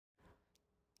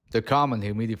The common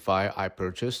humidifier I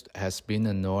purchased has been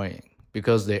annoying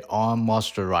because they aren't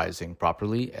moisturizing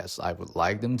properly as I would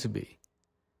like them to be.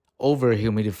 Over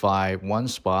humidify one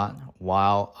spot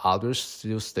while others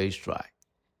still stays dry.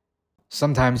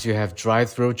 Sometimes you have dry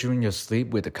throat during your sleep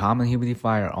with the common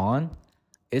humidifier on.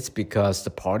 It's because the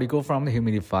particle from the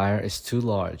humidifier is too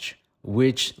large,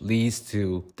 which leads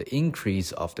to the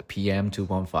increase of the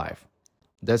PM2.5.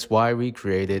 That's why we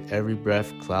created Every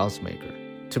Breath Cloudsmaker.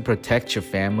 To protect your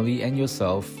family and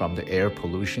yourself from the air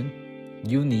pollution,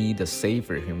 you need a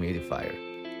safer humidifier.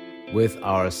 With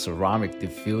our ceramic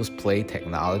diffuse plate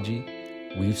technology,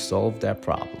 we've solved that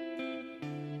problem.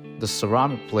 The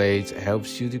ceramic plate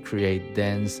helps you to create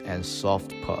dense and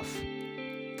soft puff.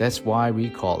 That's why we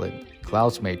call it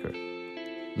Cloudsmaker.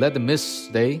 Let the mist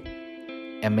stay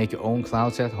and make your own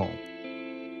clouds at home.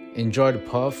 Enjoy the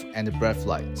puff and the breath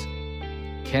light.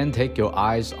 Can't take your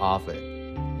eyes off it.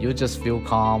 You'll just feel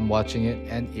calm watching it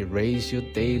and erase your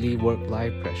daily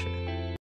work-life pressure.